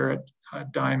 1,100 carat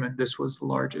diamond, this was the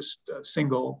largest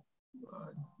single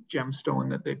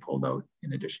gemstone that they pulled out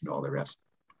in addition to all the rest.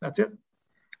 That's it.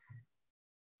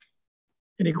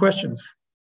 Any questions?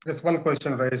 There's one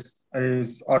question raised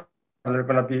is, are there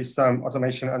going to be some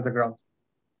automation underground?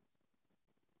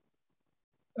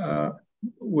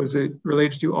 Was it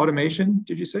related to automation,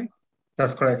 did you say?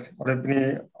 That's correct. Are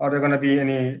there going to be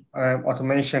any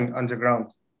automation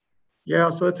underground?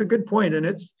 Yeah, so it's a good point. And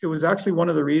it was actually one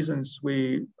of the reasons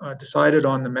we decided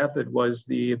on the method was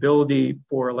the ability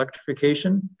for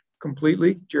electrification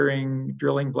completely during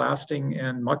drilling, blasting,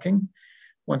 and mucking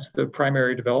once the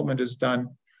primary development is done.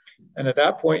 And at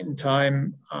that point in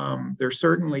time, there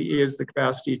certainly is the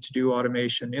capacity to do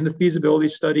automation. In the feasibility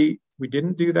study, we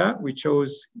didn't do that. We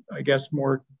chose, I guess,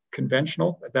 more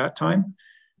conventional at that time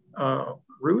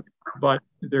route, but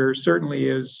there certainly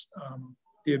is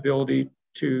the ability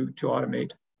to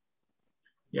automate.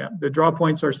 Yeah, the draw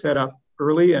points are set up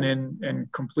early and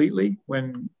completely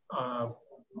when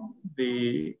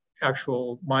the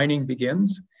actual mining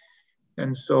begins.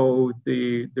 And so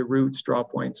the routes, draw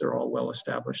points are all well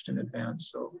established in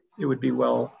advance. So it would be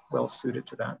well suited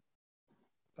to that.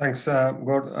 Thanks,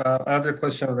 Gord. Another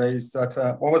question raised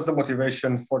that what was the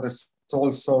motivation for the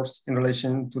sole source in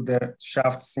relation to the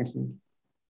shaft sinking?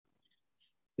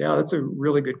 Yeah, that's a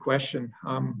really good question.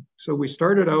 So we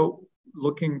started out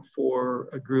looking for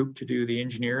a group to do the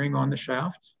engineering on the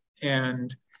shaft,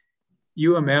 and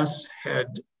UMS had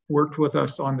worked with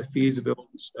us on the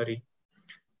feasibility study.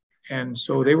 And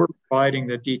so they were providing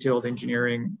the detailed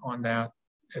engineering on that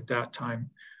at that time.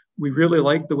 We really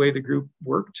liked the way the group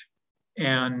worked.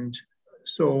 And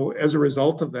so as a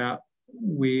result of that,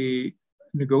 we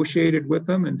negotiated with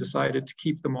them and decided to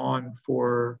keep them on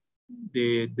for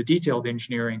the detailed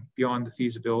engineering beyond the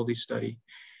feasibility study.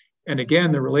 And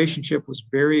again, the relationship was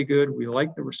very good. We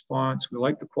liked the response. We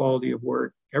liked the quality of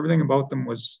work. Everything about them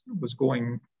was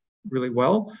going really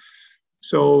well.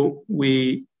 So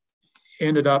we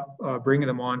ended up bringing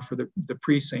them on for the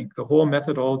pre-sink. The whole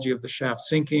methodology of the shaft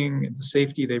sinking and the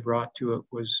safety they brought to it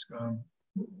was,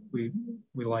 we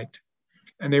liked.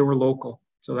 And they were local.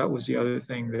 So that was the other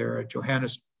thing. They're a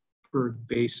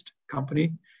Johannesburg-based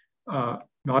company.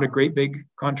 Not a great big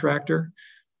contractor,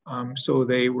 So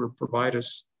they were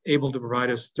able to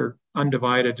provide us their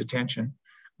undivided attention.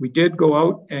 We did go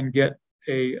out and get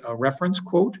a reference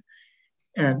quote,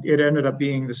 and it ended up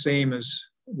being the same as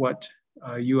what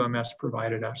UMS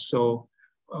provided us. So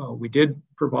we did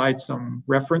provide some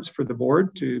reference for the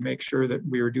board to make sure that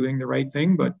we were doing the right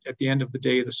thing, but at the end of the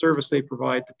day, the service they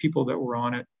provide, the people that were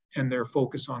on it, and their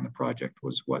focus on the project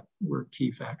was what were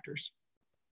key factors.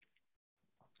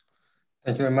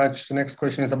 Thank you very much. The next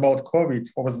question is about COVID.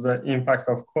 What was the impact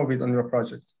of COVID on your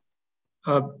project?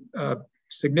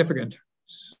 Significant.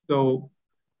 So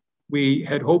we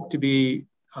had hoped to be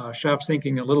shaft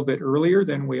sinking a little bit earlier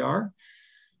than we are.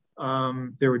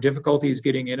 There were difficulties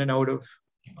getting in and out of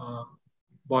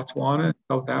Botswana,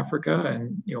 South Africa,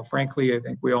 and frankly, I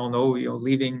think we all know,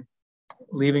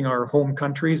 leaving our home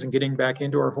countries and getting back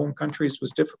into our home countries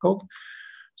was difficult.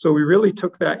 So we really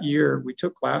took last year,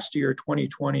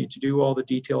 2020, to do all the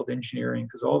detailed engineering,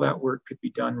 because all that work could be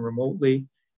done remotely.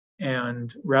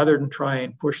 And rather than try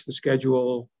and push the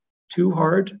schedule too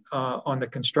hard on the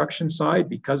construction side,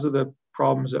 because of the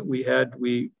problems that we had,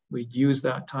 we used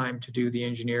that time to do the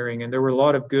engineering. And there were a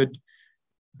lot of good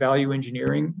value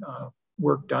engineering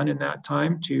work done in that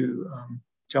time to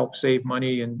help save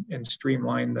money and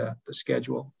streamline the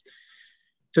schedule.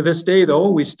 To this day,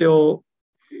 though,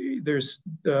 there's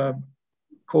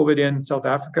COVID in South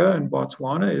Africa and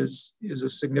Botswana is a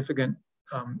significant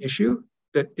issue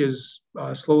that is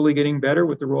slowly getting better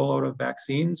with the rollout of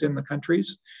vaccines in the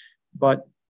countries. But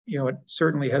it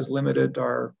certainly has limited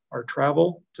our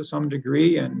travel to some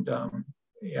degree, and I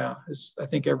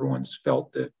think everyone's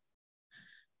felt the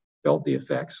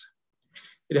effects.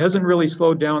 It hasn't really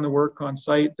slowed down the work on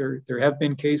site. There have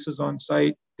been cases on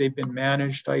site. They've been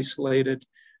managed, isolated.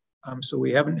 So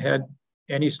we haven't had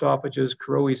any stoppages.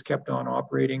 Karowe's kept on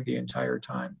operating the entire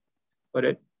time,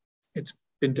 but it's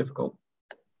been difficult.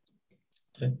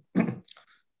 Okay.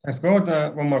 Thanks, Gord.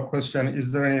 One more question.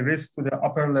 Is there any risk to the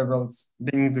upper levels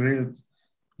being drilled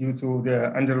due to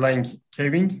the underlying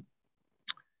caving?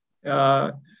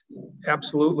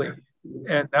 Absolutely.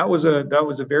 And that was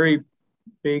a very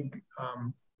big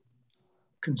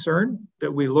concern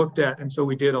that we looked at. And so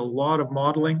we did a lot of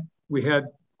modeling. We had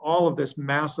all of this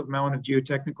massive amount of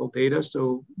geotechnical data.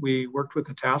 So we worked with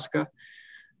Itasca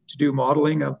to do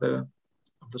modeling of the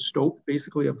stope,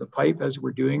 basically of the pipe as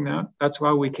we're doing that. That's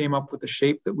why we came up with the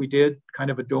shape that we did,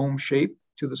 kind of a dome shape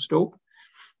to the stope.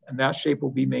 And that shape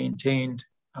will be maintained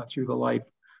through the life.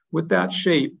 With that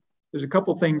shape, there's a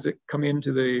couple things that come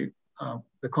into the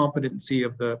competency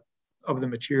of the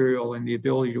material and the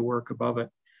ability to work above it.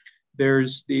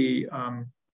 There's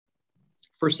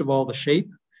first of all, the shape.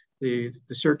 The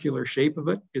circular shape of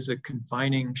it is a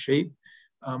confining shape.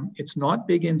 It's not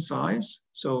big in size.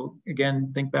 So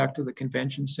again, think back to the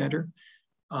convention center.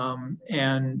 And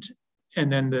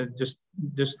then just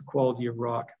the quality of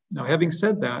rock. Now, having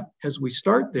said that, as we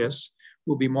start this,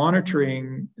 we'll be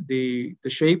monitoring the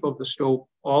shape of the stope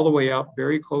all the way up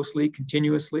very closely,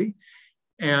 continuously.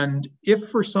 And if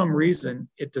for some reason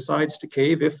it decides to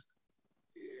cave,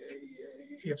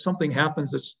 if something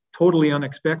happens that's totally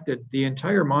unexpected, the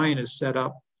entire mine is set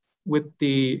up with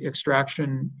the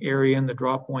extraction area and the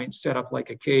draw point set up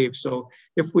like a cave. So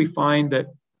if we find that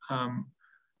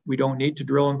we don't need to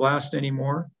drill and blast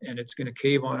anymore and it's going to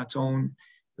cave on its own,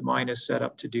 the mine is set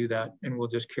up to do that, and we'll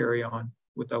just carry on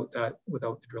without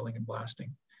the drilling and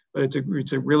blasting. But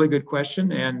it's a really good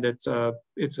question, and it's a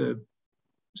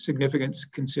significant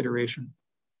consideration.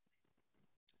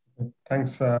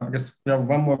 Thanks. I guess we have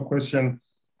one more question.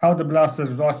 How the blasted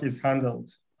rock is handled?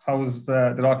 How is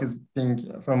the rock is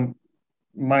being from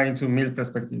mine to mill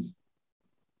perspective?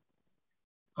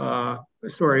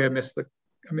 Sorry, I missed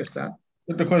that.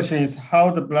 The question is how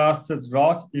the blasted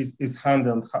rock is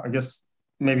handled. I guess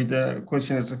maybe the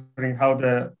question is referring how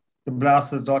the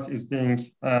blasted rock is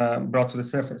being brought to the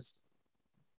surface.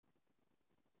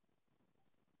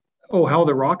 Oh, how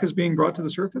the rock is being brought to the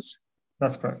surface?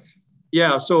 That's correct.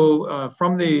 Yeah, so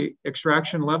from the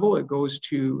extraction level, it goes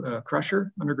to a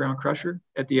crusher, underground crusher.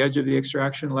 At the edge of the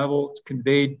extraction level, it's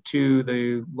conveyed to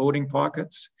the loading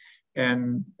pockets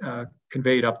and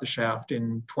conveyed up the shaft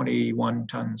in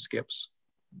 21-ton skips.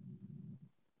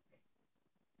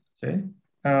 Okay,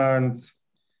 and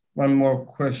one more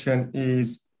question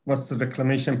is, what's the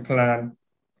reclamation plan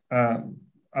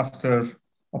after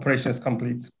operation is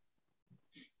complete?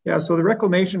 Yeah, so the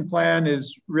reclamation plan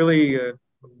is really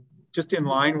just in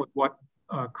line with what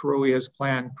Karowe has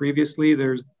planned previously.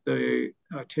 There's the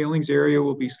tailings area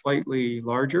will be slightly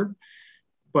larger,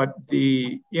 but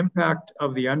the impact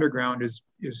of the underground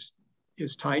is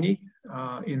tiny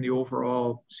in the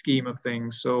overall scheme of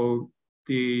things. So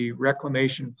the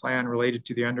reclamation plan related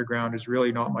to the underground is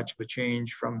really not much of a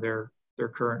change from their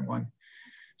current one.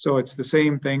 So it's the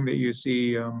same thing that you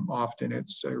see often.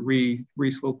 It's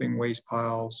re-sloping waste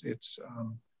piles, it's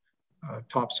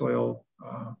topsoil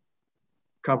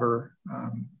cover,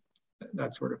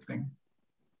 that sort of thing.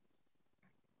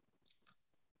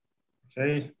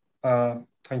 Okay,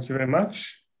 thank you very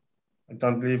much. I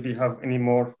don't believe we have any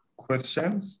more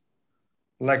questions.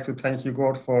 I'd like to thank you,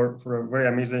 Gord, for a very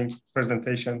amazing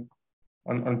presentation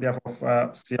on behalf of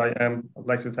CIM. I'd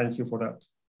like to thank you for that.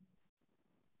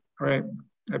 All right,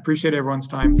 I appreciate everyone's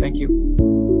time. Thank you.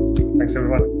 Thanks,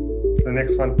 everyone. The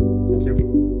next one, thank you.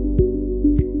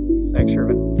 Thanks,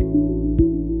 Shervin.